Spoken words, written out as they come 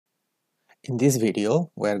In this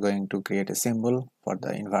video, we are going to create a symbol for the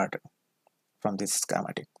inverter from this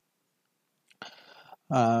schematic.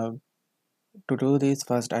 Uh, to do this,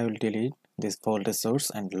 first I will delete this voltage source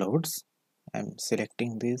and loads. I'm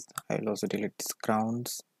selecting this. I will also delete these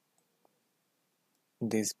grounds,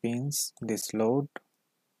 these pins, this load,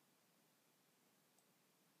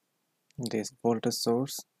 this voltage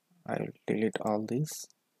source. I will delete all these.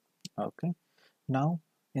 Okay. Now,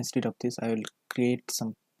 instead of this, I will create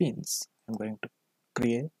some pins. I'm going to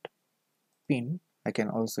create pin. I can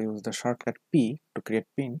also use the shortcut P to create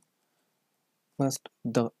pin. First,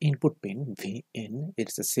 the input pin Vin,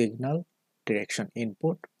 it's a signal direction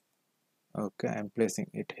input. Okay, I'm placing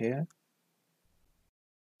it here.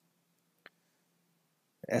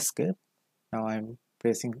 Escape. Now I'm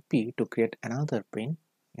pressing P to create another pin.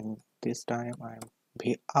 In this time I'm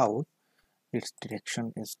V out. Its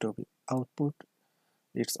direction is to be output.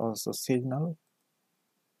 It's also signal.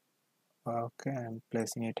 Okay, I'm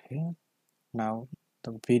placing it here. Now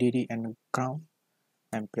the VDD and ground.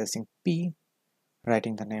 I'm pressing P,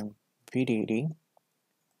 writing the name VDD,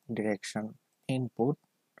 direction input.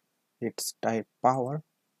 Its type power.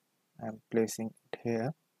 I'm placing it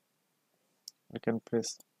here. I can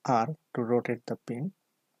press R to rotate the pin.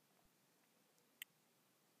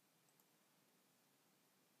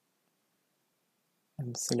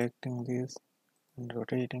 I'm selecting this and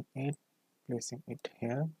rotating it, placing it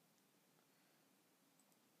here.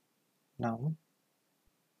 Now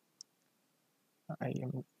I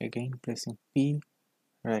am again pressing P,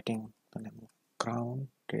 writing the name of ground,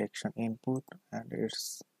 direction input, and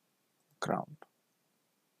its ground.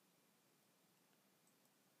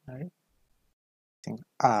 Right? Pressing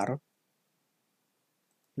R,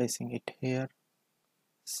 placing it here,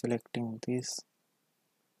 selecting this,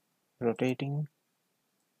 rotating,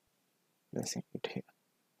 placing it here.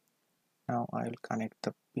 Now I will connect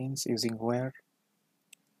the pins using wire.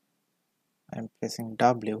 I am pressing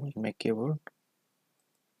W in my keyboard,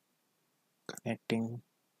 connecting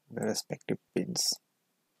the respective pins.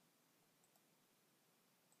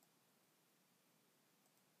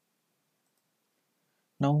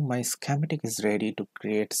 Now my schematic is ready to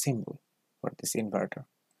create symbol for this inverter.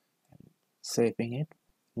 I'm saving it.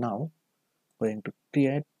 Now going to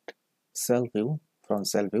create cell view. From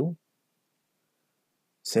cell view,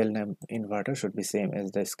 cell name inverter should be same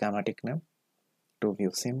as the schematic name. To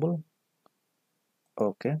view symbol.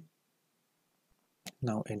 Okay.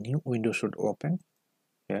 Now a new window should open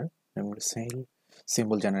here. I'm going to say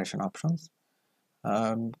symbol generation options.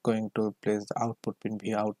 I'm going to place the output pin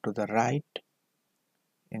V out to the right.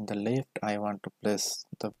 In the left, I want to place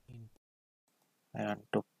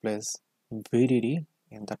VDD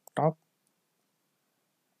in the top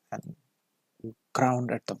and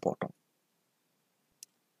ground at the bottom.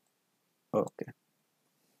 Okay.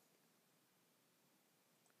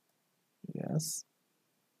 Yes.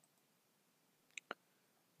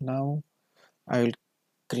 Now I will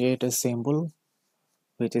create a symbol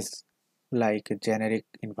which is like a generic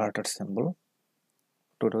inverter symbol.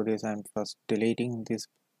 To do this, I'm first deleting these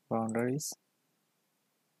boundaries.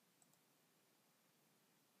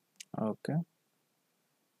 Okay.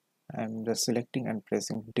 I'm just selecting and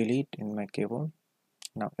pressing delete in my keyboard.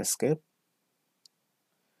 Now escape.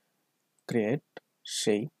 Create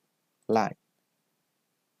shape line.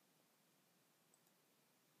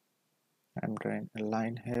 I'm drawing a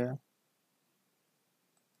line here.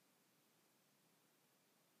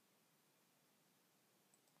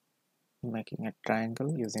 Making a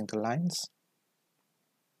triangle using the lines.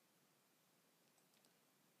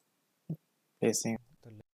 Placing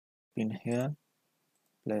the pin here.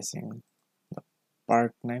 Placing the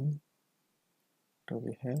part name to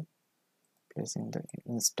be here. Placing the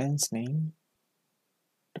instance name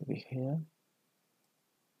to be here.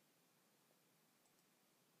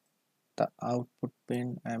 The output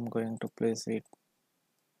pin, I'm going to place it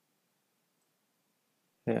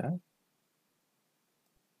here.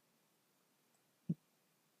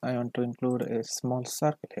 I want to include a small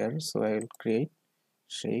circle here, so I will create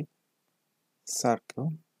shape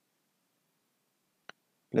circle.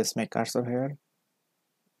 Place my cursor here.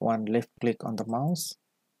 One left click on the mouse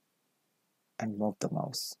and move the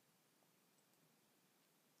mouse.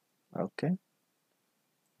 Okay.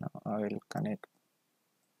 Now I will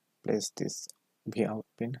place this V out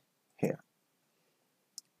pin here.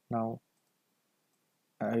 Now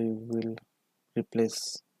I will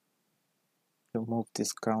remove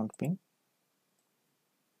this ground pin.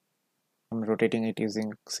 I'm rotating it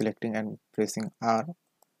using selecting and pressing R.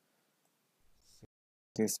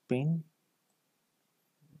 This pin,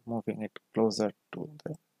 moving it closer to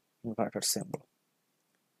the inverter symbol.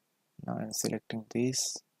 Now I'm selecting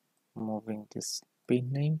this, moving this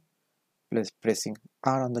pin name, plus pressing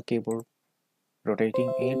R on the keyboard,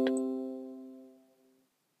 rotating it,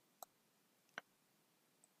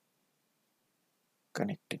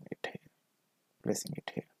 connecting it here, placing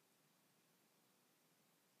it here.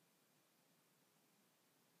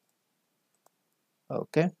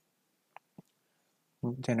 Okay,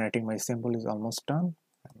 generating my symbol is almost done.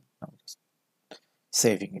 I'm just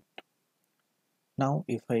saving it. Now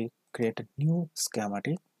if I create a new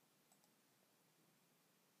schematic,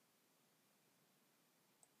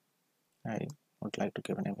 I would like to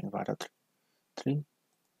give a name inverter 3.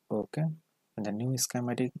 Okay, and the new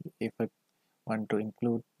schematic, if I want to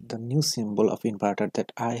include the new symbol of inverter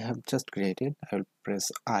that I have just created, I will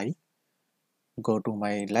press I, go to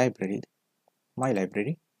my library,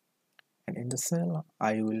 and in the cell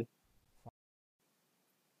I will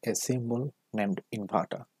a symbol named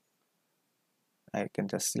inverter. I can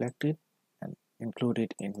just select it and include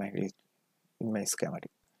it in my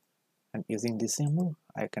schematic. And using this symbol,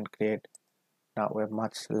 I can create now a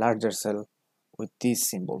much larger cell with these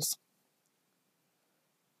symbols.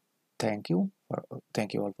 Thank you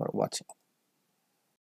all for watching.